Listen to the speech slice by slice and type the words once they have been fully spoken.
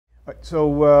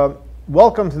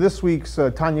Welcome to this week's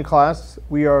Tanya class.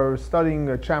 We are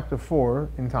studying chapter 4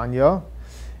 in Tanya.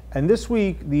 And this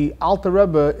week, the Alter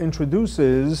Rebbe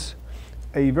introduces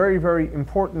a very, very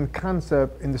important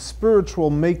concept in the spiritual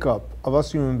makeup of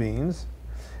us human beings.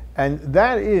 And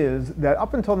that is that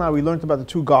up until now, we learned about the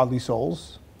two godly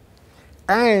souls.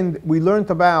 And we learned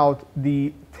about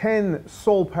the 10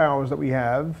 soul powers that we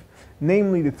have,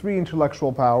 namely the 3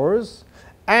 intellectual powers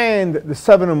and the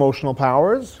 7 emotional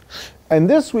powers. And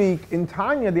this week in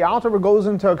Tanya, the Alter Rebbe goes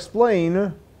in to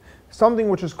explain something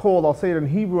which is called, I'll say it in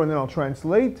Hebrew and then I'll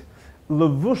translate,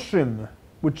 levushim,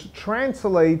 which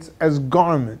translates as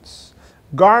garments.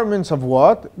 Garments of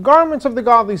what? Garments of the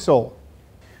godly soul.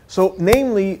 So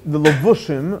namely the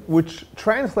levushim, which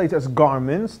translates as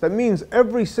garments, that means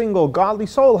every single godly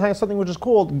soul has something which is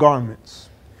called garments.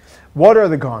 What are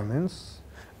the garments?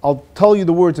 I'll tell you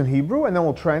the words in Hebrew and then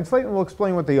we'll translate and we'll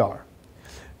explain what they are.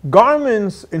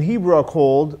 Garments in Hebrew are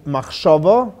called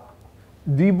machshava,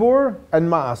 dibur, and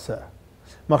maaseh.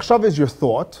 Machshava is your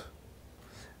thought,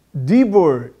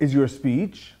 dibur is your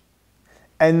speech,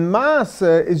 and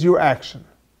maaseh is your action.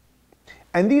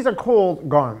 And these are called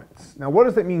garments. Now what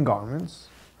does that mean, garments?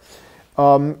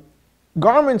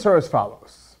 Garments are as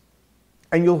follows.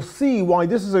 And you'll see why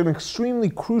this is an extremely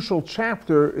crucial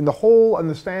chapter in the whole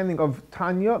understanding of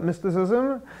Tanya,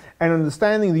 mysticism, and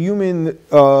understanding the human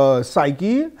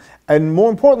psyche, and more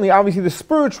importantly, obviously, the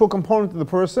spiritual component of the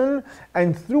person.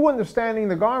 And through understanding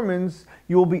the garments,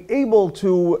 you will be able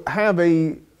to have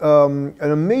an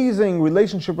amazing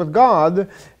relationship with God.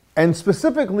 And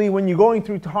specifically, when you're going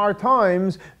through hard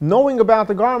times, knowing about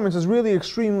the garments is really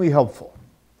extremely helpful.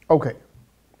 Okay,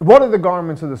 what are the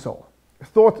garments of the soul?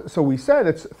 Thought. So we said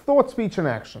it's thought, speech, and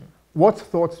action. What's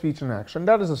thought, speech, and action?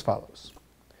 That is as follows.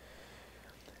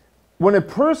 When a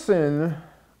person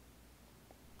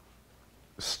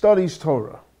studies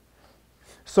Torah,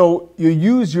 so you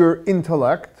use your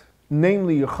intellect,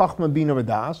 namely your chachma, bina,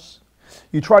 v'das,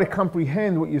 you try to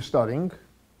comprehend what you're studying,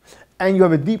 and you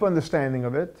have a deep understanding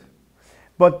of it.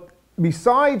 But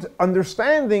besides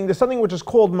understanding, there's something which is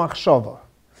called machshava.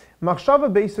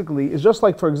 Machshava basically is just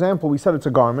like, for example, we said it's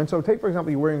a garment. So take, for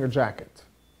example, you're wearing a jacket.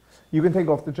 You can take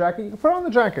off the jacket, you can put on the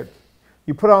jacket.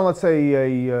 You put on, let's say,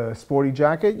 a sporty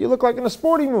jacket, you look like in a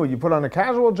sporty mood. You put on a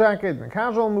casual jacket, in a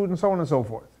casual mood, and so on and so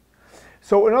forth.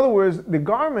 So in other words, the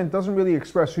garment doesn't really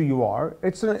express who you are.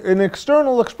 It's an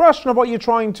external expression of what you're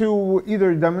trying to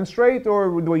either demonstrate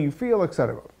or the way you feel,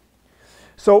 etc.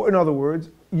 So in other words,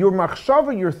 your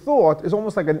machshava, your thought, is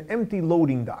almost like an empty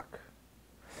loading dock.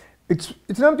 It's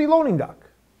an empty loading dock.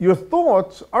 Your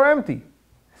thoughts are empty.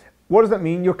 What does that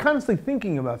mean? You're constantly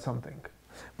thinking about something,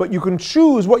 but you can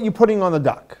choose what you're putting on the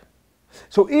dock.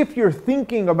 So if you're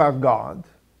thinking about God,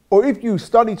 or if you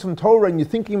studied some Torah and you're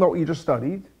thinking about what you just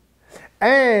studied,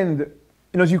 and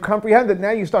as you comprehend it,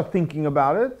 now you start thinking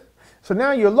about it. So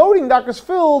now your loading dock is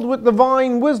filled with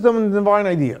divine wisdom and divine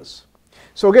ideas.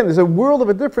 So again, there's a world of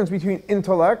a difference between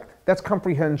intellect, that's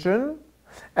comprehension,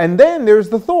 and then there's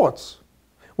the thoughts,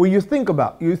 where you think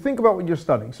about what you're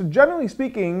studying. So generally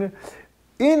speaking,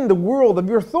 in the world of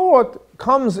your thought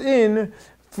comes in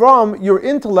from your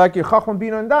intellect, your chachma,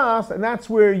 bina, and das, and that's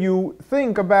where you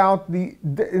think about the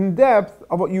in depth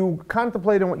of what you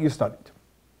contemplate and what you studied.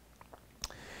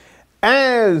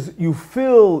 As you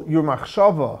fill your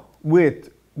machshava with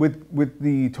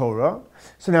the Torah,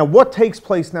 so now what takes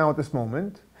place now at this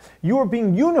moment? You are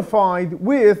being unified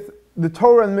with the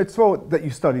Torah and mitzvot that you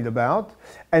studied about,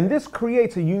 and this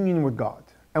creates a union with God.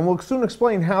 And we'll soon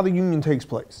explain how the union takes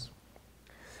place.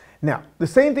 Now, the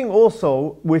same thing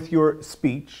also with your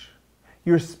speech.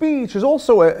 Your speech is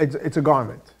also it's a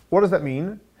garment. What does that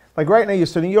mean? Like right now you're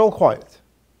sitting, you're all quiet.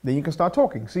 Then you can start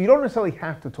talking. So you don't necessarily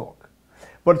have to talk.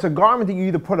 But it's a garment that you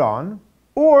either put on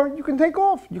or you can take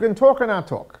off. You can talk or not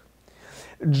talk.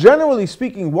 Generally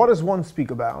speaking, what does one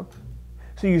speak about?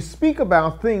 So you speak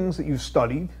about things that you've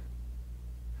studied,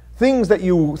 things that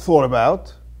you thought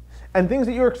about, and things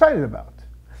that you're excited about.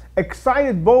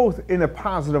 Excited both in a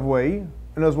positive way,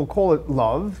 and as we'll call it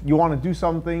love. You want to do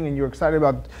something and you're excited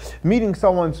about meeting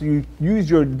someone, so you use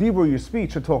your dibur, your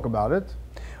speech, to talk about it.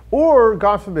 Or,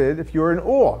 God forbid, if you're in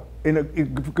awe,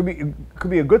 it could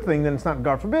be a good thing, then it's not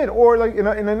God forbid, or like in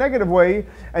a negative way,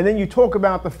 and then you talk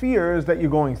about the fears that you're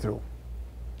going through.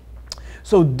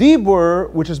 So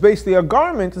dibur, which is basically a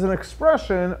garment, is an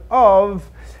expression of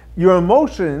your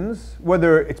emotions,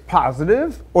 whether it's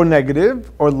positive or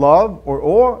negative, or love or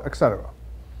awe, etc.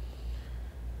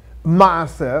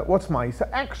 Maaseh, what's maaseh?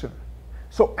 Action.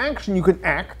 So action, you can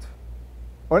act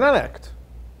or not act.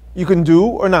 You can do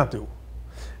or not do.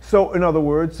 So in other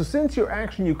words, so since your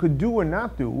action you could do or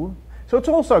not do, so it's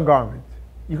also a garment.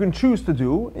 You can choose to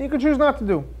do, and you can choose not to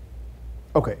do.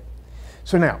 Okay,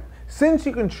 so now, since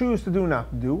you can choose to do, not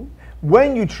to do,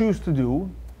 when you choose to do,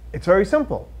 it's very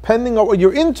simple. Depending on what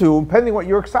you're into, depending on what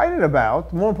you're excited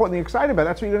about, more importantly excited about,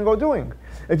 that's what you're going to go doing.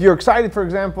 If you're excited, for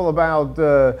example, about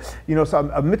a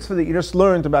mitzvah that you just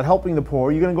learned about helping the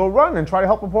poor, you're going to go run and try to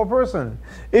help a poor person.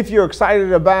 If you're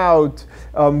excited about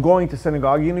going to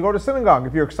synagogue, you're going to go to synagogue.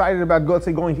 If you're excited about, let's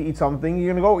say, going to eat something,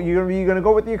 you're going to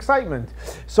go with the excitement.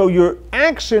 So your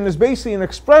action is basically an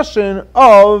expression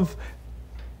of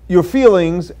your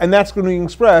feelings, and that's going to be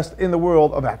expressed in the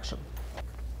world of action.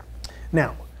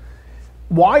 Now,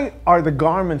 why are the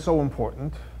garments so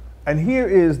important? And here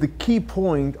is the key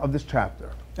point of this chapter,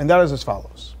 and that is as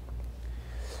follows.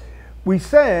 We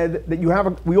said that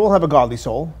we all have a godly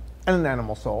soul and an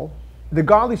animal soul. The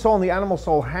godly soul and the animal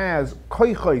soul has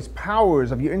koichos,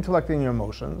 powers of your intellect and your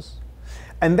emotions.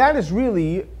 And that is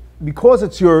really, because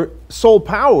it's your soul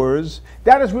powers,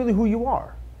 that is really who you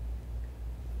are.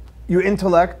 Your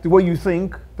intellect, the way you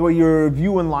think, the way you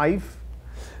view in life,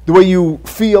 the way you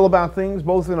feel about things,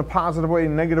 both in a positive way,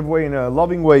 in a negative way, in a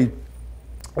loving way,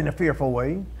 in a fearful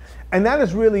way. And that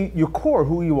is really your core,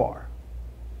 who you are.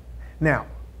 Now,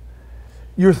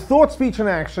 your thought, speech, and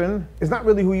action is not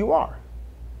really who you are.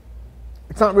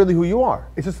 It's not really who you are.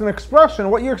 It's just an expression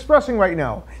of what you're expressing right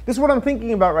now. This is what I'm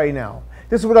thinking about right now.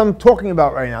 This is what I'm talking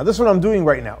about right now. This is what I'm doing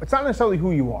right now. It's not necessarily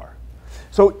who you are.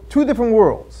 So, two different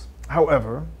worlds.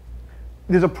 However,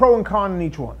 there's a pro and con in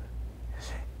each one.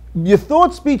 Your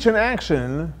thought, speech, and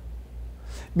action,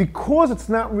 because it's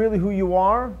not really who you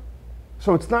are,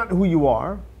 so it's not who you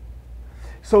are.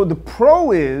 So the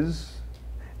pro is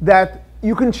that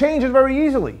you can change it very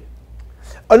easily.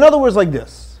 In other words, like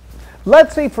this.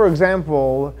 Let's say, for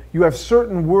example, you have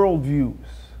certain worldviews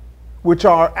which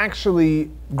are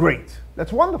actually great.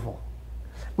 That's wonderful.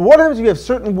 But what happens if you have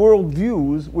certain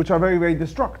worldviews which are very, very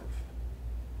destructive?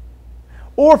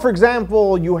 Or, for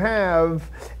example, you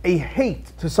have a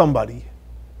hate to somebody.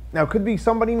 Now, it could be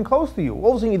somebody even close to you.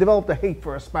 All of a sudden, you developed a hate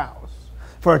for a spouse,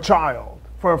 for a child,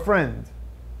 for a friend,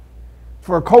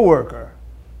 for a coworker.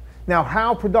 Now,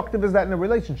 how productive is that in a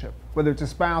relationship? Whether it's a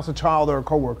spouse, a child, or a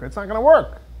coworker, it's not going to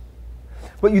work.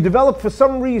 But you developed, for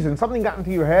some reason, something got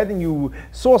into your head, and you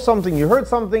saw something, you heard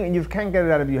something, and you can't get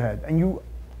it out of your head. And you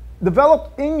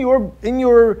developed in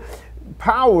your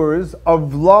powers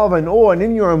of love and awe and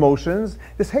in your emotions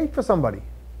this hate for somebody.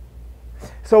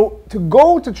 So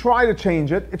to try to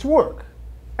change it, it's work.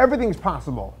 Everything's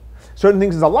possible. Certain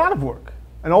things is a lot of work,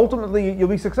 and ultimately you'll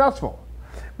be successful.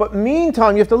 But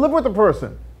meantime, you have to live with the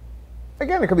person.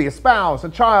 Again, it could be a spouse, a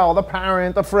child, a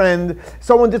parent, a friend.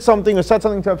 Someone did something or said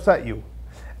something to upset you.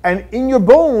 And in your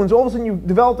bones, all of a sudden you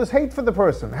develop this hate for the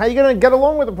person. How are you going to get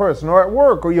along with the person, or at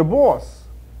work, or your boss?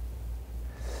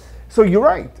 So you're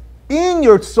right. In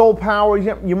your soul power,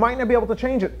 you might not be able to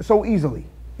change it so easily.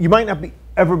 You might not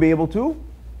ever be able to,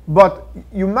 but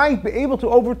you might be able to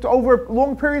over a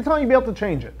long period of time, you'll be able to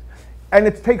change it. And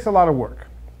it takes a lot of work.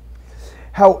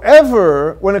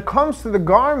 However, when it comes to the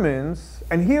garments,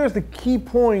 and here's the key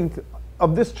point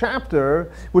of this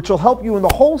chapter, which will help you in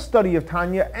the whole study of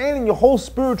Tanya and in your whole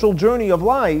spiritual journey of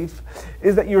life,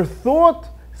 is that your thought,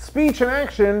 speech, and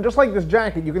action, just like this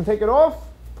jacket, you can take it off,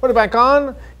 put it back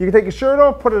on. You can take your shirt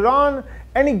off, put it on.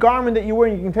 Any garment that you wear,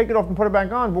 you can take it off and put it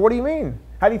back on. But what do you mean?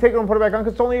 How do you take it off and put it back on?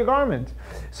 Because it's only a garment.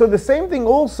 So the same thing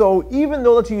also, even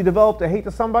though, let's say, you developed a hate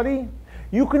to somebody,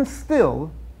 you can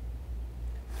still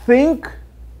think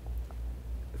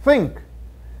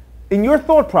in your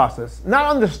thought process, not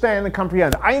understand and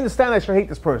comprehend. I understand I should hate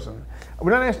this person.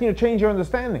 We're not asking you to change your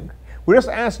understanding. We're just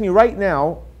asking you right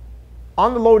now,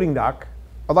 on the loading dock,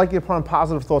 I'd like you to put on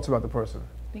positive thoughts about the person.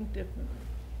 Think differently.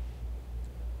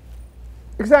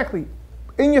 Exactly.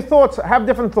 In your thoughts, have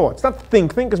different thoughts. Not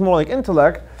think. Think is more like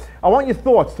intellect. I want your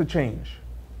thoughts to change.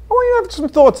 I want you to have some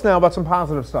thoughts now about some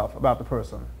positive stuff about the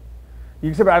person. You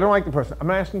can say, but I don't like the person. I'm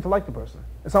not asking you to like the person.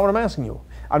 That's not what I'm asking you.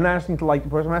 I'm not asking you to like the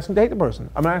person. I'm asking you to hate the person.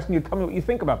 I'm not asking you to tell me what you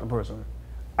think about the person.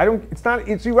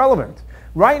 It's irrelevant.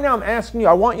 Right now I'm asking you,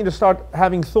 I want you to start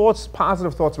having thoughts,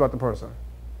 positive thoughts about the person.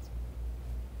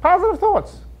 Positive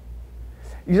thoughts.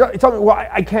 You tell me, well,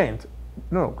 I can't.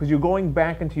 No, because you're going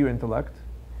back into your intellect,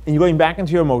 and you're going back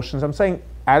into your emotions. I'm saying,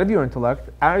 out of your intellect,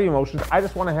 out of your emotions, I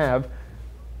just want to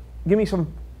give me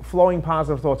some flowing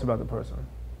positive thoughts about the person.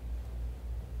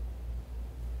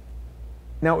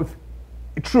 Now,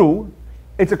 true,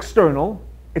 it's external,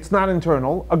 it's not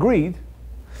internal, agreed,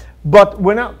 but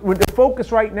the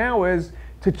focus right now is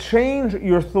to change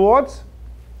your thoughts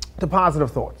to positive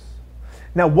thoughts.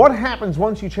 Now, what happens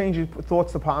once you change your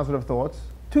thoughts to positive thoughts?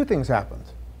 Two things happen.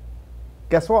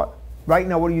 Guess what? Right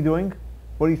now, what are you doing?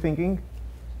 What are you thinking?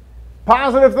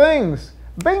 Positive things.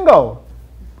 Bingo.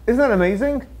 Isn't that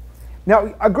amazing?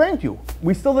 Now, I grant you,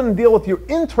 we still didn't deal with your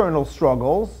internal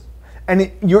struggles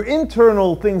and your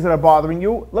internal things that are bothering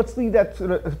you. Let's leave that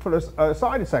put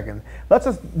aside a second. Let's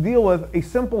just deal with a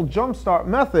simple jumpstart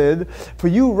method for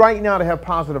you right now to have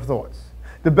positive thoughts.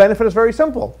 The benefit is very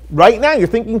simple. Right now, you're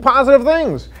thinking positive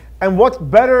things. And what's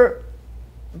better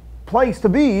place to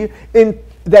be in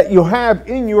that you have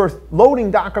in your loading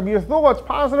dock of your thoughts,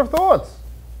 positive thoughts.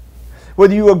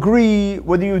 Whether you agree,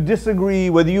 whether you disagree,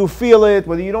 whether you feel it,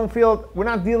 whether you don't feel it, we're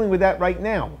not dealing with that right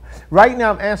now. Right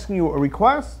now, I'm asking you a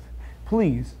request.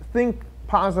 Please think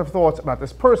positive thoughts about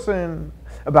this person,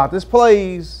 about this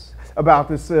place, about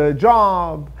this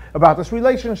job, about this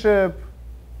relationship.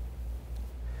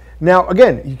 Now,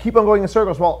 again, you keep on going in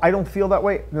circles. Well, I don't feel that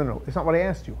way. No, it's not what I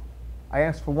asked you. I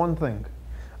asked for one thing.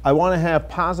 I want to have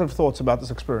positive thoughts about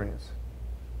this experience,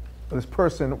 or this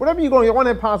person, whatever you're going, you want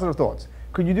to have positive thoughts.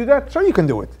 Could you do that? Sure, you can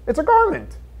do it. It's a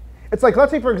garment. It's like,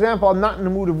 let's say, for example, I'm not in the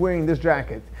mood of wearing this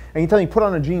jacket, and you tell me put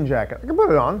on a jean jacket. I can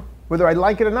put it on. Whether I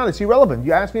like it or not, it's irrelevant.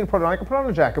 You ask me to put it on, I can put on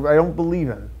a jacket, but I don't believe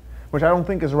in, which I don't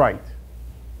think is right.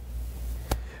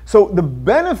 So the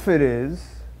benefit is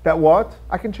that what?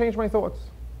 I can change my thoughts.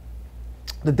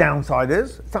 The downside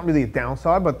is, it's not really a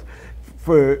downside, but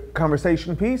for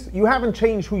conversation piece, you haven't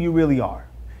changed who you really are.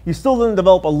 You still didn't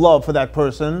develop a love for that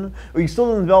person, or you still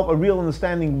didn't develop a real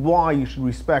understanding why you should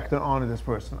respect and honor this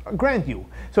person. I grant you.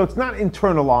 So it's not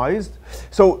internalized.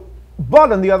 So,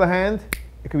 but on the other hand,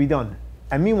 it can be done.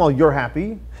 And meanwhile, you're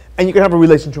happy, and you can have a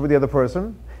relationship with the other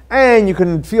person, and you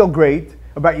can feel great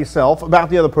about yourself, about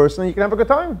the other person, and you can have a good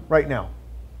time right now.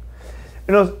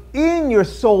 You know, in your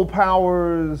soul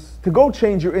powers, to go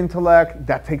change your intellect,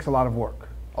 that takes a lot of work.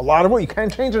 A lot of work. You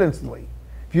can't change it instantly.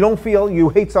 If you don't feel you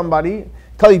hate somebody,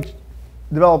 tell you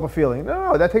develop a feeling.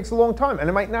 No, that takes a long time. And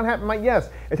it might not happen, yes,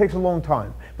 it takes a long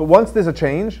time. But once there's a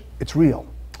change, it's real.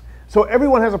 So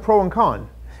everyone has a pro and con.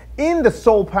 In the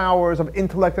soul powers of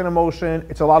intellect and emotion,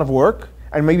 it's a lot of work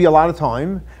and maybe a lot of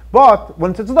time. But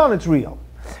once it's done, it's real.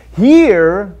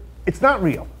 Here, it's not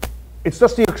real. It's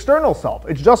just the external self.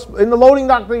 It's just in the loading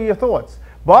dock of your thoughts.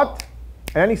 But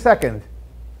any second,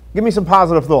 give me some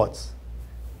positive thoughts.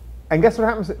 And guess what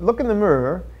happens? Look in the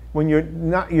mirror when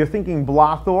you're thinking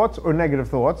blah thoughts or negative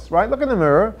thoughts, right? Look in the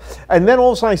mirror, and then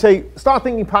all of a sudden I say, start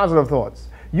thinking positive thoughts.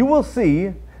 You will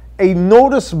see a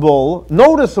noticeable,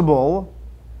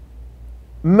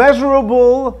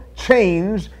 measurable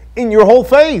change in your whole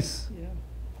face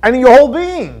and in your whole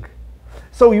being.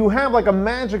 So you have like a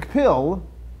magic pill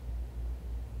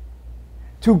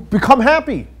to become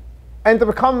happy and to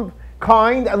become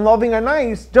kind and loving and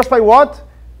nice just by what?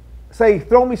 Say,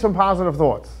 throw me some positive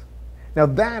thoughts. Now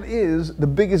that is the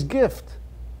biggest gift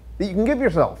that you can give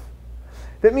yourself.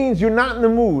 That means you're not in the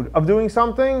mood of doing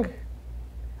something.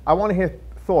 I want to hear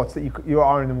thoughts that you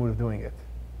are in the mood of doing it.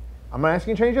 I'm not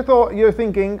asking you to change your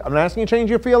thinking. I'm not asking you to change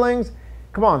your feelings.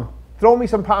 Come on, throw me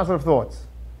some positive thoughts.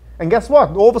 And guess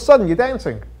what? All of a sudden you're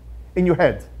dancing in your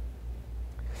head.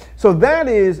 So that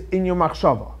is in your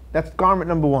machshava. That's garment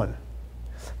number one.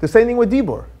 The same thing with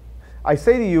dibur. I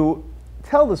say to you,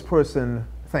 tell this person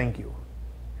thank you.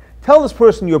 Tell this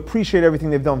person you appreciate everything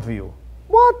they've done for you.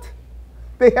 What?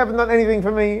 They haven't done anything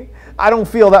for me. I don't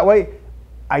feel that way.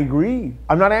 I agree.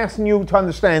 I'm not asking you to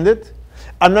understand it.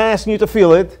 I'm not asking you to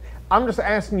feel it. I'm just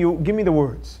asking you, give me the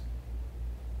words.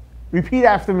 Repeat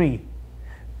after me.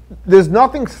 There's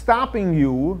nothing stopping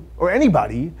you or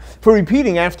anybody for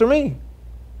repeating after me.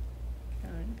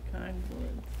 Kind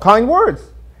words. Kind words.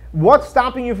 What's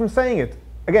stopping you from saying it?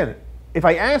 Again, if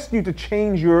I asked you to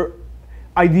change your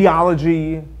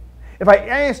ideology, if I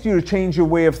asked you to change your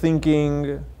way of thinking,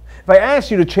 if I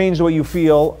asked you to change the way you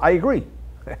feel, I agree.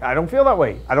 I don't feel that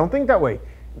way. I don't think that way.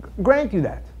 Grant you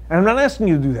that. And I'm not asking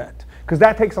you to do that, because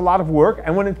that takes a lot of work,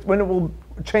 and when it will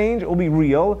change, it will be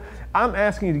real. I'm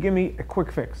asking you to give me a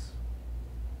quick fix.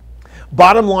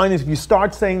 Bottom line is, if you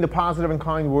start saying the positive and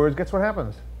kind words, guess what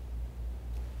happens?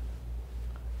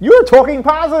 You're talking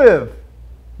positive.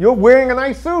 You're wearing a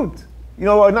nice suit. You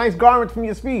know, a nice garment from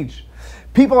your speech.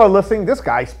 People are listening. This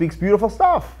guy speaks beautiful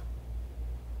stuff.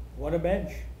 What a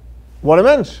bench. What a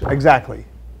bench, exactly.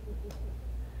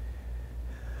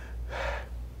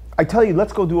 I tell you,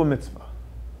 let's go do a mitzvah.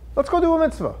 Let's go do a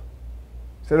mitzvah.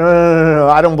 Say, no,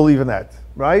 I don't believe in that,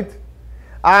 right?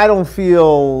 I don't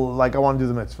feel like I want to do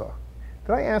the mitzvah.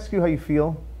 Did I ask you how you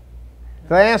feel?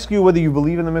 Did I ask you whether you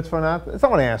believe in the mitzvah or not? It's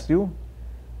not what I asked you.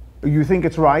 You think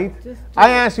it's right? I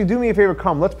asked you, do me a favor,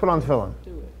 come, let's put on tefillin.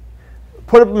 Do it.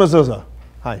 Put up a mezuzah.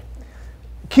 Hi.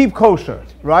 Keep kosher,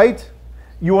 right?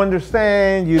 You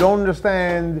understand, you don't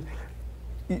understand,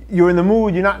 you're in the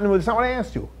mood, you're not in the mood. It's not what I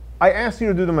asked you. I asked you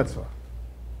to do the mitzvah.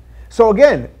 So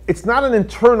again, it's not an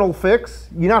internal fix.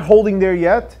 You're not holding there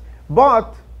yet.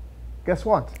 But guess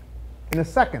what? In a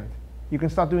second, you can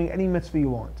start doing any mitzvah you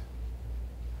want.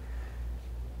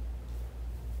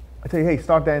 I tell you, hey,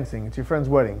 start dancing. It's your friend's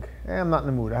wedding. I'm not in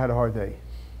the mood. I had a hard day.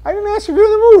 I didn't ask you if you're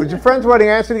in the mood. It's your friend's wedding.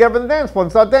 I asked you to get up on the dance floor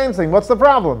and start dancing. What's the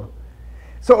problem?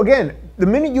 So again, the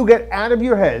minute you get out of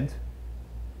your head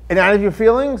and out of your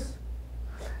feelings,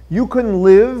 you can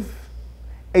live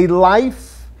a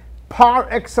life par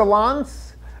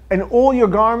excellence in all your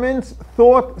garments,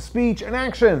 thought, speech, and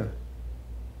action.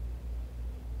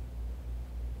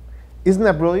 Isn't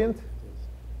that brilliant?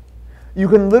 You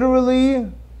can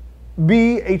literally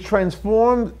be a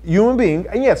transformed human being.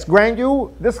 And yes, grant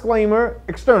you, disclaimer,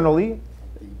 externally.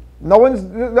 No one's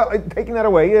taking that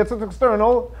away. It's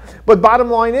external. But bottom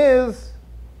line is,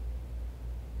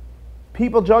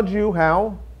 people judge you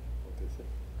how?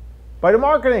 By the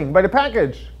marketing, by the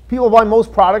package. People buy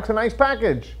most products a nice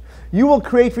package. You will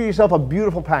create for yourself a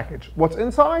beautiful package. What's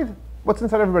inside? What's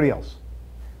inside everybody else?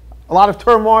 A lot of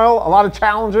turmoil, a lot of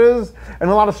challenges, and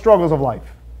a lot of struggles of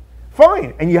life.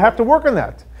 Fine, and you have to work on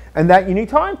that. And that you need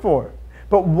time for.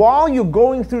 But while you're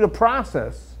going through the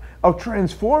process of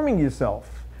transforming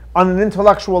yourself on an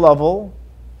intellectual level,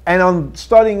 and on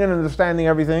studying and understanding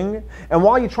everything, and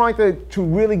while you're trying to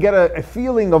really get a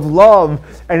feeling of love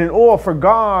and an awe for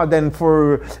God and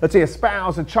for, let's say, a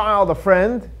spouse, a child, a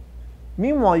friend,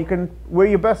 meanwhile you can wear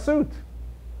your best suit.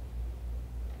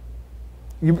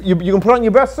 You can put on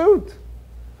your best suit.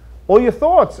 All your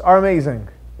thoughts are amazing.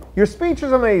 Your speech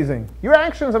is amazing. Your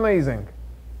action is amazing.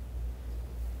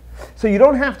 So you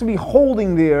don't have to be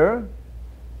holding there.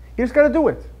 You just got to do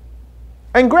it.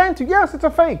 And granted, yes, it's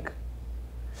a fake.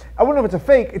 I wonder if it's a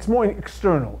fake. It's more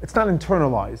external. It's not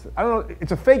internalized. I don't know.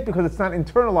 It's a fake because it's not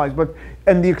internalized, but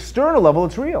on the external level,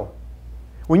 it's real.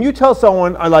 When you tell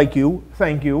someone, I like you,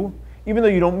 thank you, even though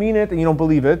you don't mean it and you don't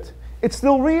believe it, it's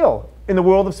still real in the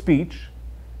world of speech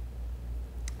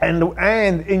and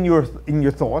in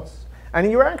your thoughts and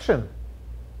in your action.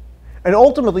 And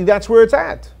ultimately, that's where it's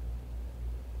at.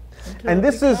 And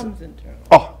this is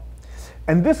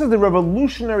and this is the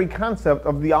revolutionary concept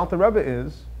of the Alter Rebbe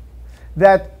is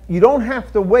that you don't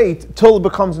have to wait till it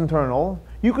becomes internal.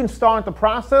 You can start the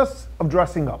process of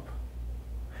dressing up.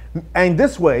 And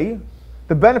this way,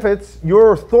 the benefits,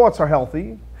 your thoughts are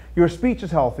healthy, your speech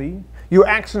is healthy, your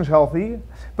action is healthy,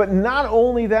 but not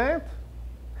only that,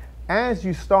 as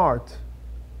you start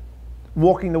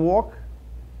walking the walk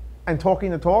and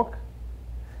talking the talk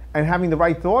and having the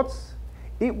right thoughts,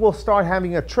 it will start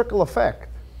having a trickle effect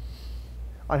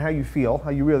on how you feel, how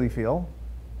you really feel,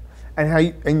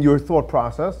 and your thought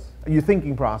process, your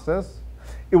thinking process.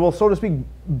 It will, so to speak,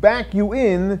 back you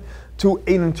in to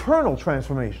an internal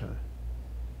transformation.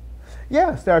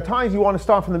 Yes, there are times you want to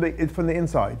start from the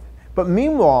inside, but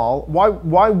meanwhile,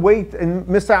 why wait and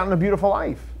miss out on a beautiful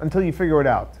life until you figure it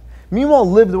out? Meanwhile,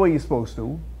 live the way you're supposed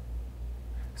to.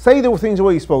 Say the things the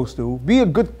way you're supposed to. Be a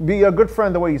good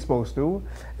friend the way you're supposed to.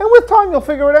 And with time, you'll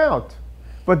figure it out.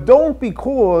 But don't,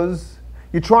 because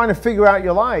you're trying to figure out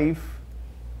your life,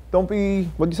 don't be,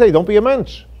 what do you say? Don't be a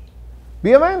mensch.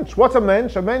 Be a mensch. What's a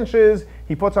mensch? A mensch is,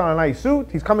 he puts on a nice suit.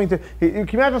 He's coming to, can you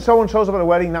imagine someone shows up at a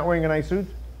wedding not wearing a nice suit?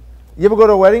 You ever go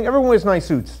to a wedding? Everyone wears nice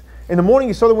suits. In the morning,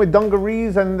 you saw them with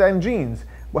dungarees and jeans.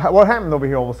 What happened over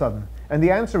here all of a sudden? And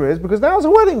the answer is, because now it's a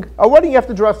wedding. A wedding, you have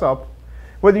to dress up.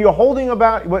 Whether you're holding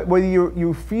about, whether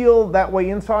you feel that way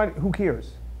inside, who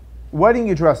cares? Wedding,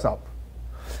 you dress up.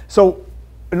 So,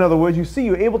 in other words,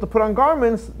 you're able to put on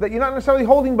garments that you're not necessarily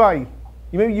holding by.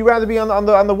 Maybe you'd rather be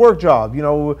on the work job,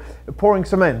 pouring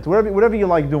cement, whatever you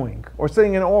like doing, or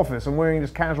sitting in an office and wearing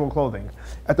just casual clothing.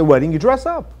 At the wedding, you dress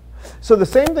up. So the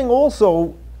same thing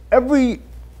also, every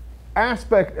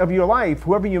aspect of your life,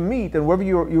 whoever you meet and whoever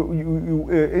you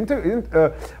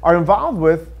are involved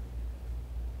with,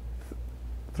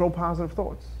 throw positive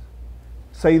thoughts.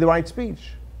 Say the right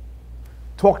speech.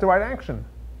 Talk the right action.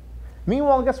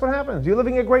 Meanwhile, guess what happens? You're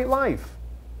living a great life.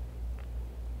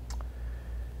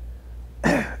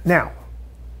 Now,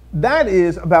 that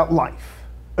is about life.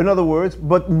 In other words,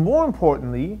 but more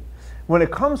importantly, when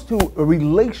it comes to a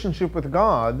relationship with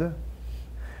God,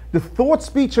 the thought,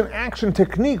 speech, and action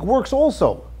technique works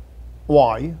also.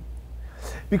 Why?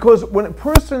 Because when a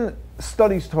person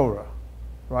studies Torah,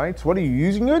 right? So what are you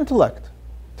using? Your intellect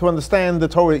to understand the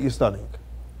Torah that you're studying.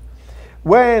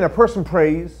 When a person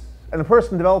prays and a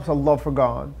person develops a love for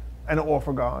God and an awe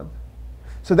for God,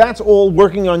 so that's all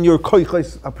working on your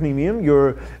koiches apnimiyim,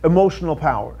 your emotional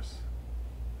powers.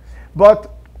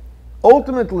 But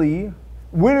ultimately,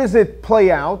 where does it play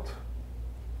out?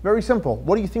 Very simple.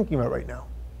 What are you thinking about right now?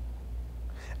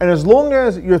 And as long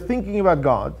as you're thinking about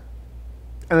God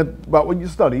and about what you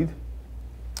studied,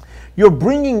 you're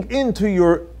bringing into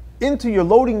your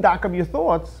loading dock of your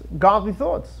thoughts, godly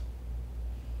thoughts.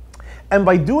 And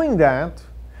by doing that,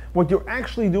 what you're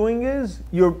actually doing is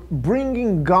you're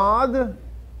bringing God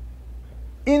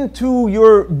into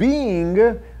your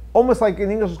being, almost like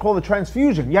in English it's called a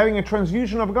transfusion. You're having a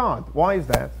transfusion of God. Why is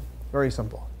that? Very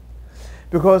simple.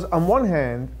 Because on one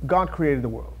hand, God created the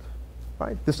world,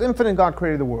 right? This infinite God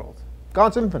created the world.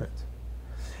 God's infinite.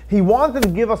 He wanted to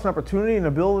give us an opportunity and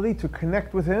ability to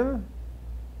connect with Him,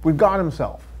 with God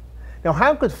Himself. Now,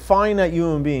 how could finite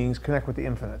human beings connect with the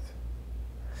infinite?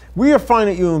 We are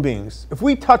finite human beings. If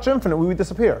we touch infinite, we would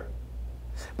disappear.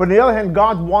 But on the other hand,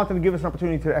 God wanted to give us an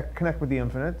opportunity to connect with the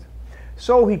infinite.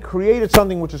 So He created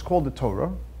something which is called the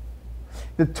Torah.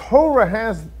 The Torah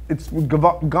has it's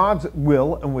God's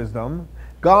will and wisdom,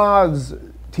 God's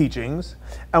teachings.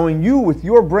 And when you, with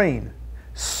your brain,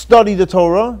 study the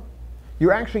Torah,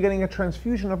 you're actually getting a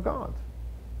transfusion of God.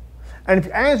 And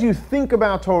as you think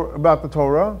about the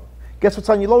Torah, guess what's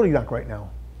on your loading dock right now?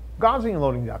 God's on your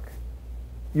loading dock.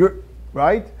 You're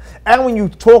right? And when you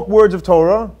talk words of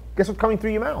Torah, guess what's coming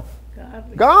through your mouth?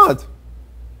 God.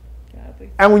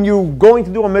 And when you're going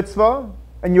to do a mitzvah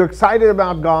and you're excited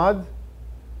about God,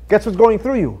 guess what's going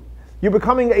through you? You're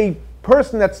becoming a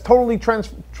person that's totally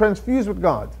transfused with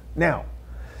God. Now,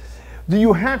 do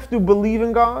you have to believe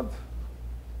in God?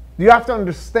 Do you have to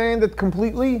understand it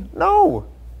completely? No.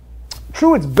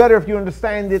 True, it's better if you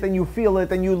understand it and you feel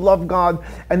it and you love God,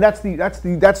 and that's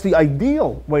the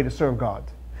ideal way to serve God.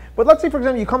 But let's say, for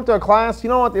example, you come to a class, you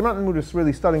know what, I'm not in the mood of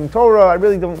really studying Torah, I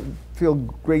really don't feel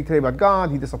great today about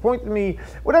God, He disappointed me,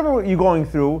 whatever you're going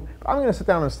through, I'm going to sit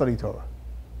down and study Torah.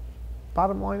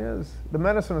 Bottom line is, the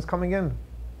medicine is coming in.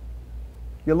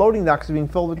 Your loading dock is being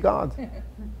filled with God.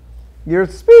 Your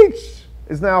speech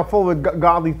is now full with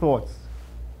godly thoughts.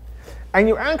 And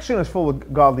your action is full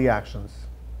with godly actions.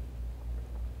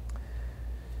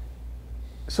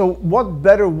 So what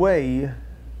better way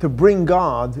to bring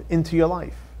God into your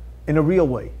life in a real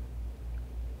way?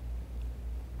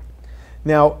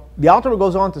 Now, the Alter Rebbe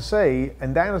goes on to say,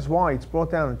 and that is why it's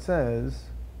brought down, it says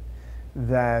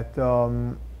that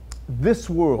this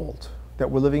world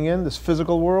that we're living in, this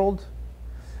physical world,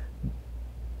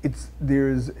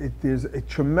 there's a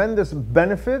tremendous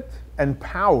benefit and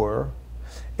power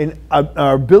in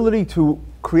our ability to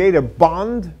create a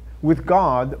bond with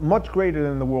God much greater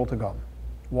than the world to come.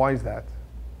 Why is that?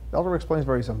 The Alter Rebbe explains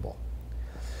very simple.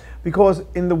 Because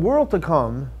in the world to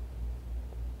come,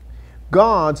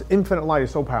 God's infinite light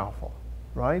is so powerful,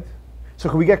 right? So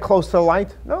can we get close to the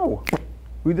light? No.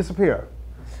 We disappear.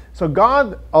 So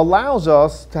God allows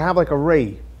us to have like a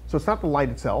ray. So it's not the light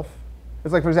itself.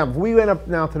 It's like, for example, if we went up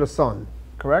now to the sun,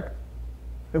 correct?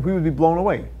 If we would be blown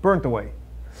away, burnt away.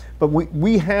 But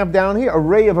we have down here a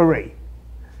ray of a ray.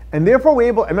 And therefore we're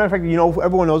able, as a matter of fact, you know,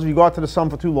 everyone knows if you go out to the sun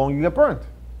for too long, you get burnt.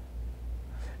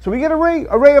 So we get a ray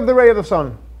of the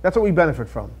sun. That's what we benefit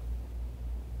from.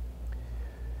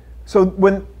 So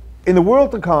when, in the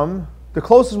world to come, the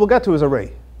closest we'll get to is a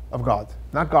ray of God,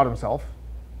 not God Himself.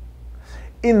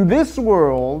 In this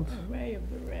world, A ray of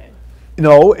the red.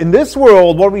 no, in this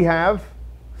world, what do we have?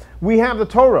 We have the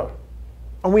Torah,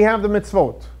 and we have the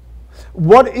mitzvot.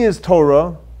 What is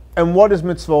Torah, and what is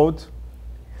mitzvot?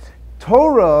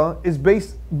 Torah is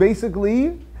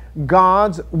basically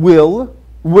God's will,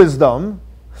 wisdom,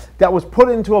 that was put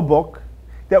into a book,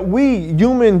 that we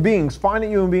human beings, finite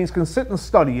human beings, can sit and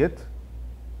study it.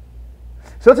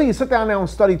 So let's say you sit down now and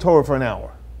study Torah for an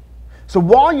hour. So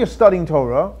while you're studying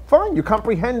Torah, fine, you're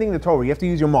comprehending the Torah. You have to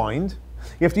use your mind,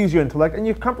 you have to use your intellect, and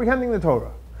you're comprehending the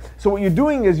Torah. So what you're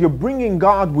doing is you're bringing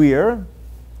God where?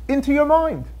 Into your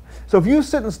mind. So if you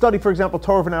sit and study, for example,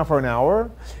 Torah for an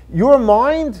hour, your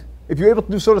mind, if you're able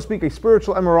to do, so to speak, a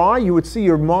spiritual MRI, you would see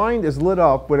your mind is lit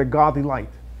up with a godly light.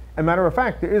 As a matter of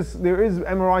fact, there is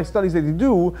MRI studies that you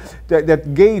do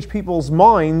that gauge people's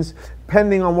minds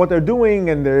depending on what they're doing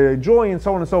and their joy and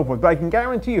so on and so forth. But I can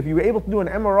guarantee you, if you were able to do an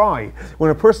MRI when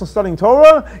a person's studying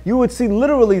Torah, you would see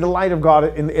literally the light of God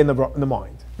in the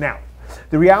mind. Now,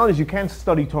 the reality is you can't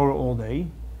study Torah all day.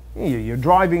 You're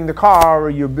driving the car or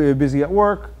you're busy at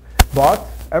work, but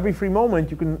every free moment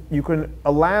you can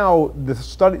allow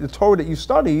the Torah that you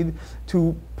studied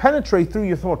to penetrate through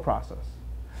your thought process.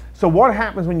 So what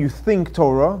happens when you think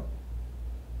Torah?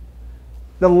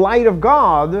 The light of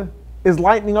God is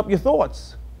lightening up your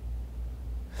thoughts.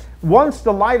 Once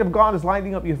the light of God is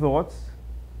lighting up your thoughts,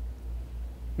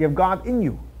 you have God in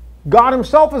you. God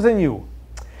Himself is in you.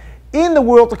 In the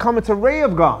world to come, it's a ray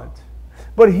of God.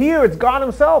 But here it's God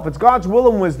himself. It's God's will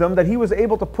and wisdom that he was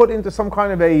able to put into some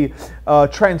kind of a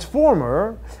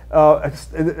transformer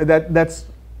that's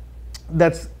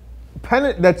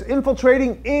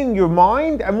infiltrating in your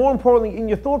mind and, more importantly, in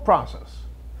your thought process.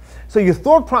 So your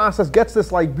thought process gets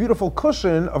this like beautiful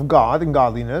cushion of God and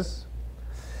godliness.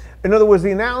 In other words,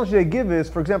 the analogy I give is,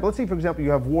 for example, let's say, for example,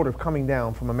 you have water coming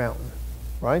down from a mountain,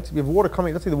 right? So you have water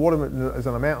coming, let's say the water is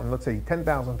on a mountain, let's say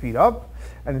 10,000 feet up,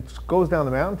 and it goes down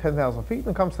the mountain 10,000 feet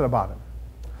and comes to the bottom.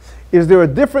 Is there a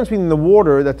difference between the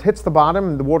water that hits the bottom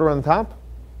and the water on the top?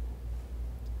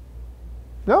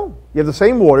 No. You have the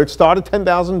same water. It started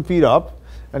 10,000 feet up,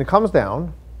 and it comes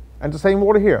down, and it's the same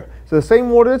water here. So the same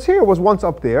water that's here was once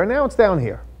up there, and now it's down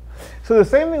here. So the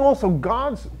same thing also,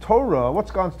 God's Torah,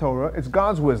 what's God's Torah? It's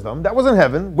God's wisdom. That was in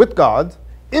heaven, with God,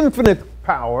 infinite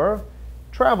power,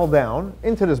 travel down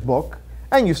into this book,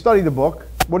 and you study the book.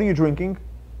 What are you drinking?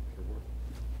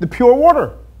 The pure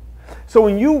water. So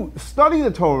when you study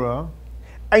the Torah,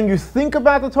 and you think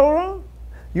about the Torah,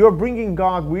 you're bringing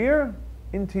God where?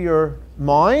 Into your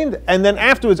mind, and then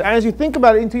afterwards, as you think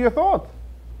about it, into your thought.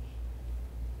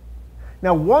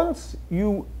 Now, once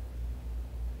you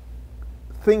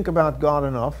think about God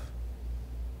enough,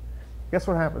 guess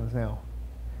what happens now?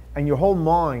 And your whole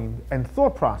mind and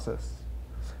thought process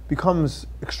becomes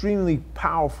extremely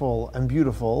powerful and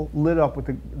beautiful, lit up with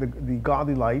the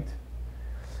godly light.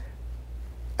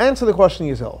 Answer the question to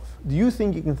yourself. Do you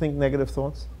think you can think negative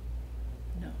thoughts?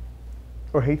 No.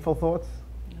 Or hateful thoughts?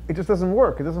 No. It just doesn't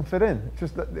work. It doesn't fit in. It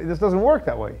just doesn't work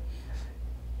that way.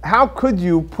 How could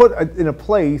you put in a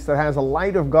place that has a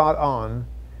light of God on,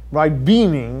 right,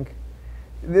 beaming?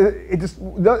 There's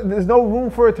no room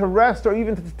for it to rest or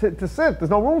even to sit. There's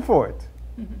no room for it.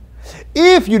 Mm-hmm.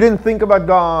 If you didn't think about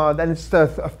God and it's a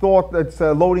thought that's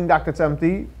a loading dock that's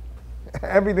empty,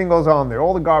 everything goes on there.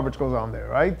 All the garbage goes on there,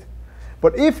 right?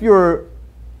 But if you're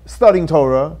studying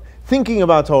Torah, thinking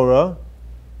about Torah,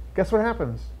 guess what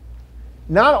happens?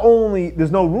 Not only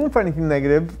there's no room for anything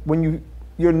negative, when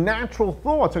your natural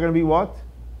thoughts are going to be what?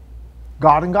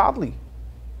 God and godly.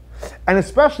 And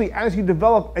especially as you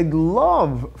develop a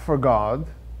love for God,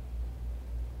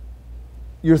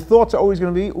 your thoughts are always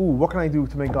going to be, ooh, what can I do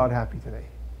to make God happy today?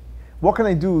 What can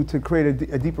I do to create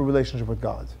a deeper relationship with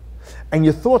God? And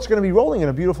your thoughts are going to be rolling in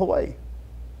a beautiful way.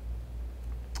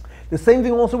 The same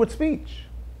thing also with speech.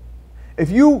 If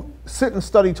you sit and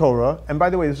study Torah, and by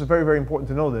the way, this is very, very important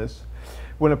to know this,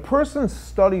 when a person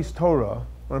studies Torah,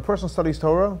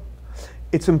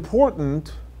 it's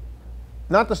important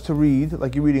not just to read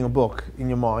like you're reading a book in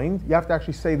your mind. You have to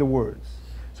actually say the words.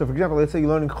 So, for example, let's say you're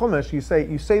learning Chumash, you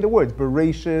say the words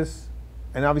Bereshis,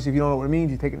 and obviously if you don't know what it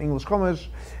means, you take an English Chumash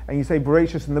and you say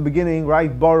Bereshis in the beginning,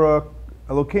 right? Bara,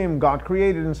 Elokim, God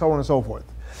created, and so on and so forth.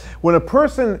 When a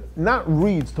person not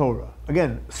reads Torah,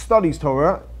 again, studies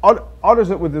Torah, utters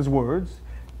it with his words,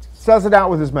 says it out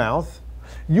with his mouth,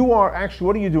 you are actually,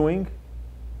 what are you doing?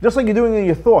 Just like you're doing in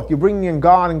your thought, you're bringing in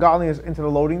God and godliness into the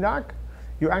loading dock.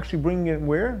 You're actually bringing it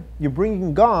where? You're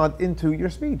bringing God into your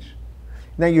speech.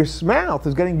 Now your mouth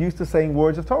is getting used to saying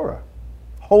words of Torah,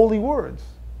 holy words.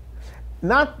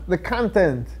 Not the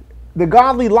content, the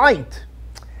godly light.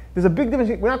 There's a big difference.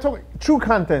 We're not talking true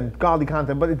content, godly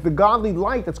content, but it's the godly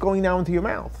light that's going down into your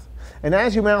mouth. And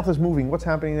as your mouth is moving, what's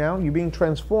happening now? You're being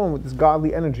transformed with this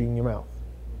godly energy in your mouth.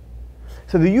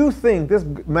 So do you think this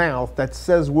mouth that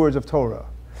says words of Torah,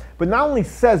 but not only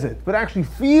says it, but actually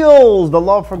feels the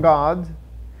love for God,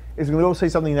 is going to go say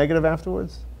something negative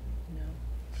afterwards? No.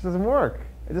 It just doesn't work.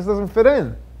 It just doesn't fit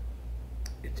in.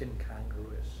 It's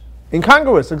incongruous.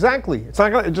 Incongruous, exactly. It's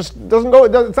not. It just doesn't go.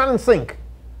 It's not in sync.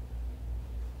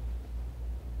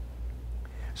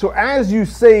 So as you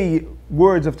say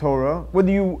words of Torah,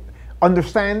 whether you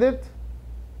understand it,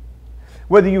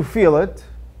 whether you feel it,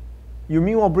 you're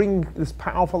meanwhile bringing this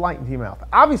powerful light into your mouth.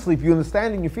 Obviously, if you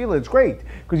understand it and you feel it, it's great,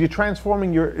 because you're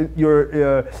transforming your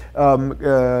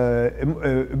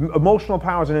emotional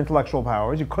powers and intellectual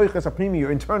powers, your koiches apnimi,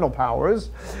 your internal powers.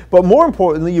 But more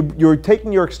importantly, you're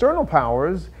taking your external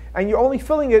powers and you're only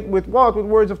filling it with what? With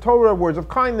words of Torah, words of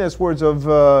kindness, words of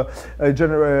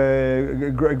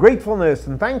gratefulness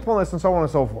and thankfulness, and so on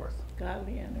and so forth.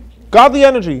 Godly energy. Godly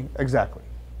energy, exactly.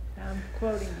 I'm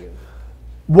quoting you.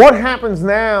 What happens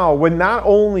now when not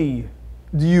only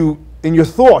do you, in your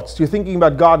thoughts, you're thinking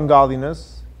about God and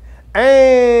godliness,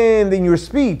 and in your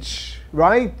speech,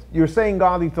 right, you're saying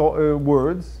godly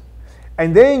words,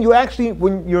 and then you actually,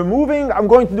 when you're moving, I'm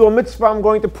going to do a mitzvah, I'm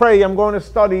going to pray, I'm going to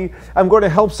study, I'm going to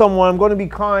help someone, I'm going to be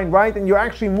kind, right, and you're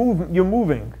actually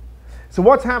moving. So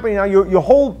what's happening now? Your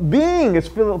whole being is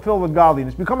filled with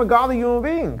godliness. Become a godly human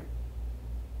being.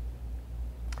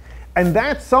 And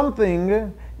that's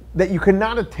something that you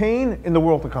cannot attain in the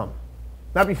world to come.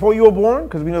 Not before you were born,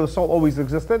 because we know the soul always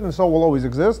existed, and the soul will always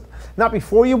exist. Not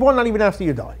before you're born, not even after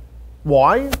you die.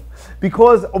 Why?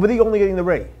 Because over there you're only getting the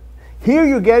ray. Here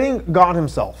you're getting God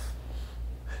himself.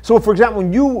 So for example,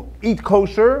 when you eat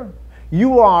kosher,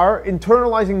 you are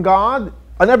internalizing God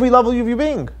on every level of your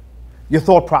being. Your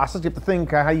thought process, you have to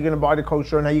think how you're going to buy the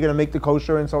kosher and how you're going to make the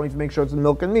kosher and so on, you have to make sure it's in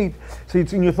milk and meat. So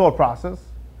it's in your thought process.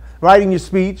 Right, in your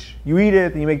speech, you eat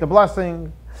it and you make the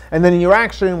blessing. And then in your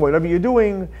action, whatever you're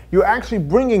doing, you're actually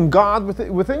bringing God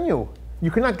within you.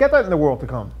 You cannot get that in the world to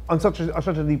come on such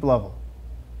a deep level.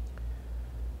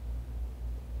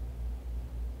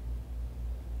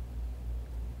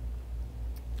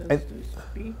 Those do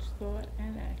speech, thought,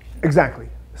 and action. Exactly.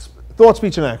 Thought,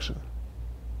 speech, and action.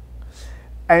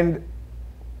 And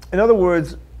in other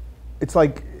words, it's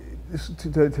like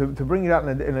to bring it out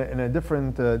in a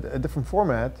different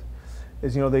format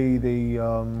is, you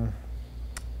know,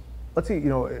 let's see, you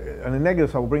know, on a negative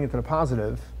side, we'll bring it to the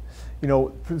positive. You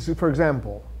know, for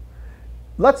example,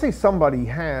 let's say somebody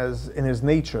has in his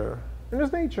nature,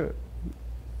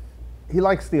 he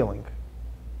likes stealing.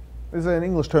 There's an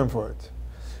English term for it.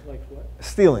 Like what?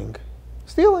 Stealing.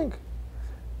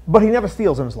 But he never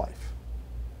steals in his life.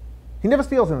 He never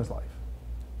steals in his life.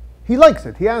 He likes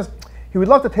it. He would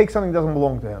love to take something that doesn't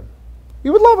belong to him.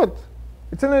 He would love it.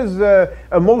 It's in his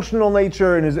emotional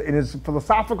nature, in his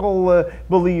philosophical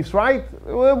beliefs, right?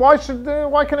 Why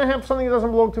can I have something that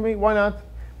doesn't belong to me? Why not?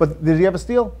 But did he ever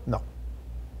steal? No.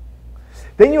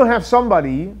 Then you have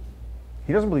somebody,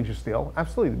 he doesn't believe you steal.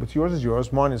 Absolutely. What's yours is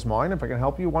yours, mine is mine. If I can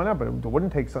help you, why not? But I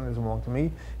wouldn't take something that doesn't belong to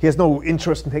me. He has no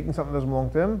interest in taking something that doesn't belong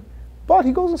to him. But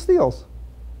he goes and steals.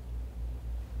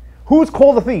 Who's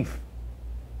called a thief?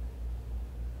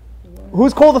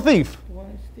 Who's called a thief?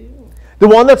 The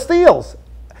one that steals.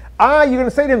 You're going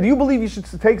to say to him, do you believe you should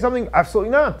take something?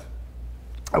 Absolutely not.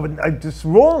 It's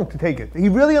wrong to take it. He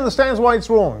really understands why it's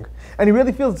wrong. And he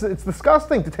really feels it's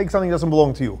disgusting to take something that doesn't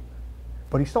belong to you.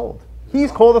 But he stole it.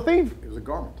 He's called a thief. It was a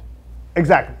garment.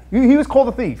 Exactly. He was called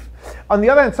a thief. On the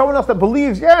other hand, someone else that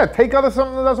believes, take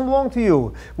something that doesn't belong to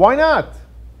you. Why not?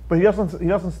 But he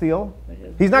doesn't steal.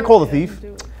 He's not called a thief.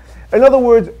 In other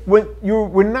words,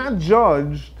 we're not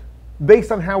judged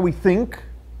based on how we think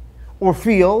or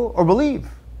feel or believe.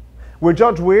 We're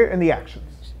judged where? In the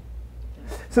actions.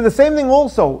 So the same thing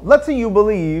also, let's say you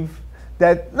believe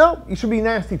that, no, you should be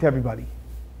nasty to everybody.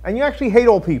 And you actually hate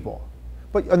all people.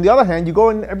 But on the other hand, you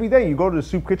go in every day, you go to the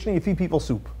soup kitchen and you feed people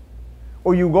soup.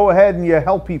 Or you go ahead and you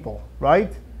help people,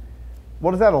 right?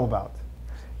 What is that all about?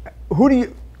 Who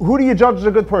do you judge as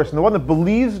a good person? The one that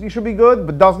believes you should be good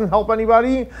but doesn't help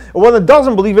anybody? Or one that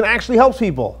doesn't believe and actually helps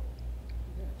people?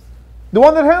 The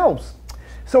one that helps.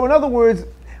 So in other words,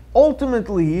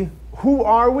 ultimately, who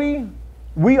are we?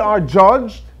 We are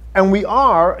judged, and we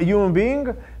are a human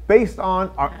being based on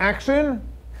our action,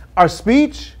 our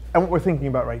speech, and what we're thinking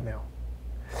about right now.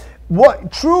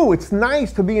 True, it's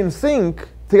nice to be in sync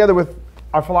together with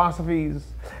our philosophies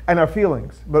and our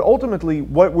feelings, but ultimately,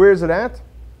 where is it at?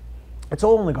 It's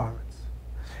all in the garments.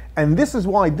 And this is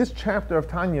why this chapter of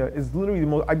Tanya is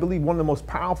literally, I believe, one of the most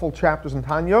powerful chapters in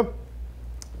Tanya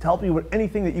to help you with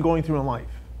anything that you're going through in life.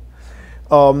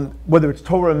 Whether it's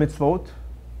Torah and mitzvot,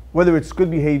 whether it's good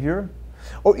behavior,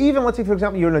 or even, let's say, for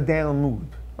example, you're in a down mood,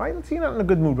 right? Let's say you're not in a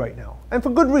good mood right now, and for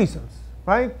good reasons,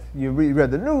 right? You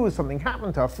read the news, something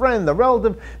happened to a friend, a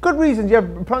relative, good reasons, you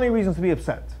have plenty of reasons to be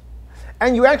upset.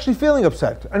 And you're actually feeling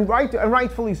upset, and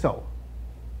rightfully so.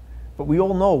 But we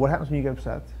all know what happens when you get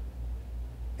upset,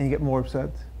 and you get more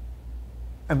upset,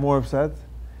 and more upset,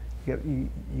 you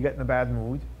get in a bad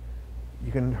mood,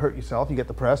 you can hurt yourself, you get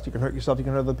depressed, you can hurt yourself, you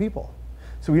can hurt other people.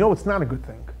 So we know it's not a good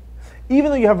thing.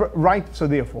 Even though you have right, so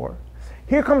therefore,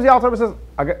 here comes the Alter Rebbe says,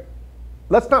 okay,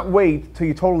 let's not wait till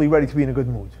you're totally ready to be in a good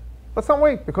mood. Let's not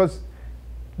wait, because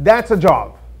that's a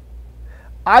job.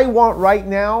 I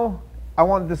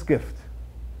want this gift.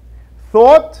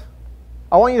 Thought,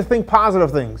 I want you to think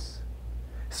positive things.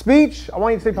 Speech, I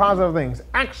want you to say positive things.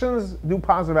 Actions, do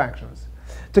positive actions.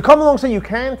 To come along and say you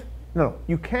can't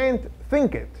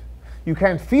think it. You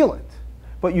can't feel it.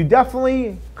 But you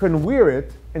definitely can wear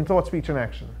it in thought, speech, and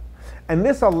action. And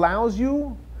this allows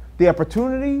you the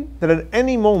opportunity that at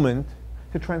any moment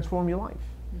to transform your life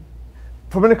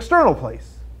from an external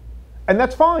place. And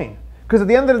that's fine. Because at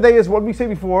the end of the day is what we say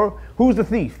before, who's the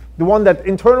thief? The one that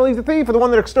internally is the thief or the one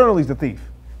that externally is the thief?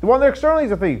 The one that externally is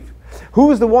the thief.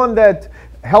 Who's the one that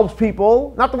helps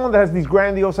people? Not the one that has these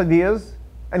grandiose ideas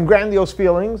and grandiose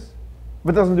feelings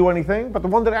but doesn't do anything, but the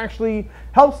one that actually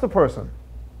helps the person.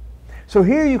 So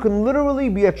here you can literally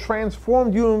be a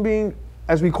transformed human being,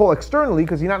 as we call externally,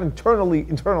 because you're not internally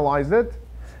internalized it,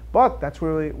 But that's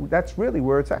really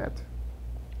where it's at.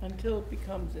 Until it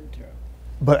becomes internal.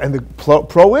 And the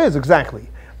pro is, exactly.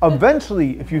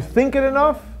 Eventually, if you think it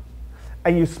enough,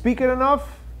 and you speak it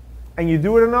enough, and you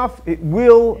do it enough, it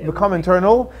will become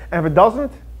internal. And if it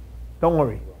doesn't, don't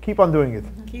worry. Keep on doing it.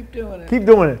 Keep doing it. Keep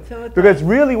doing it. Till it Because does.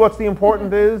 really what's the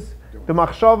important is the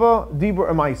machshava, dibur,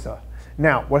 and maisa.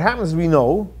 Now, what happens we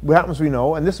know,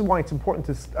 and this is why it's important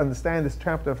to understand this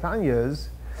chapter of Tanya is,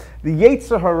 the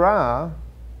Yetzer Hara,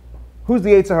 who's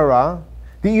the Yetzer Hara?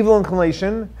 The evil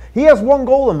inclination. He has one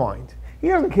goal in mind. He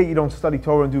doesn't care you don't study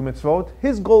Torah and do mitzvot.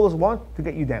 His goal is what? To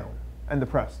get you down and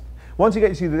depressed. Once he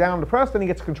gets you down and depressed, then he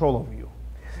gets control over you.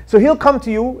 So he'll come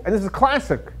to you, and this is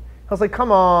classic. He'll say,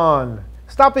 come on,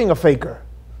 stop being a faker.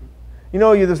 You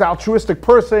know, you're this altruistic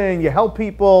person, you help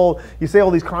people, you say all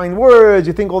these kind words,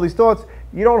 you think all these thoughts.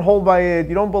 You don't hold by it,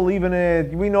 you don't believe in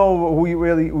it, we know who you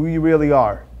really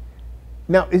are.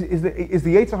 Now, is the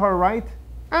Yetzer Hara right?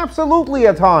 Absolutely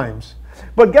at times.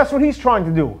 But guess what he's trying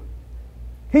to do?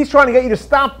 He's trying to get you to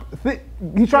stop.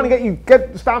 He's trying to get you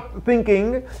stop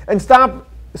thinking and stop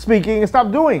speaking and stop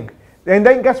doing. And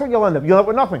then guess what you'll end up? You'll end up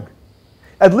with nothing.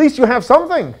 At least you have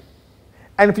something.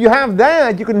 And if you have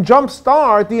that, you can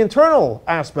jumpstart the internal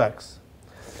aspects.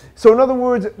 So in other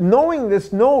words, knowing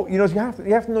this, you have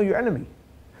to know your enemy.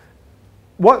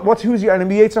 Who's your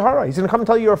enemy? Yetzer Hara. He's going to come and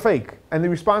tell you you're a fake. And the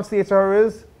response to Yetzer Hara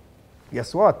is,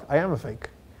 guess what? I am a fake.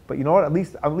 But you know what? At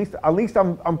least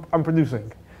I'm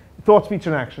producing thought, speech,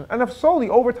 and action. And if slowly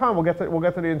over time we'll get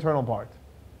to the internal part.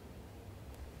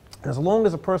 As long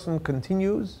as a person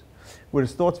continues with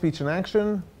his thought, speech, and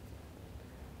action,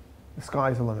 the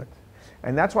sky's the limit.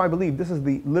 And that's why I believe this is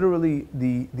literally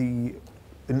the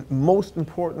most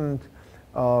important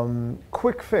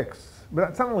quick fix. But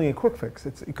it's not only a quick fix,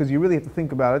 it's because you really have to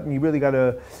think about it and you really got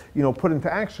to, put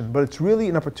into action. But it's really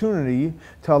an opportunity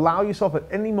to allow yourself at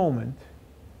any moment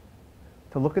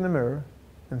to look in the mirror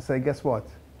and say, guess what?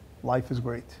 Life is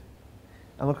great.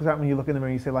 And look what happens when you look in the mirror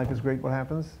and you say life is great, what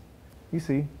happens? You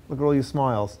see, look at all your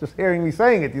smiles. Just hearing me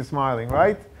saying it, you're smiling,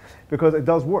 right? Because it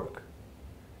does work.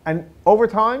 And over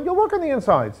time, you'll work on the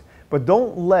insides. But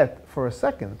don't let, for a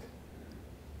second,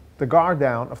 the guard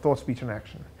down of thought, speech, and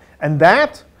action. And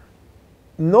that,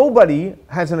 nobody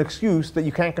has an excuse that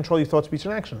you can't control your thought, speech,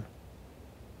 and action.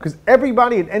 Because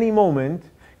everybody at any moment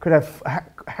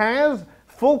has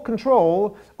full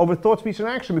control over thought, speech, and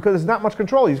action because there's not much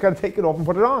control. You just got to take it off and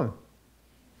put it on.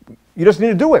 You just need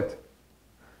to do it.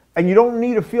 And you don't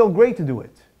need to feel great to do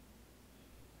it.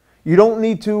 You don't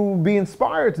need to be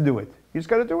inspired to do it. You just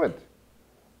got to do it.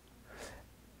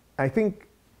 I think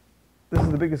this is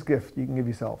the biggest gift you can give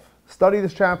yourself. Study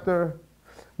this chapter,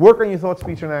 work on your thought,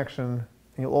 speech, and action,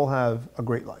 and you'll all have a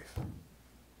great life.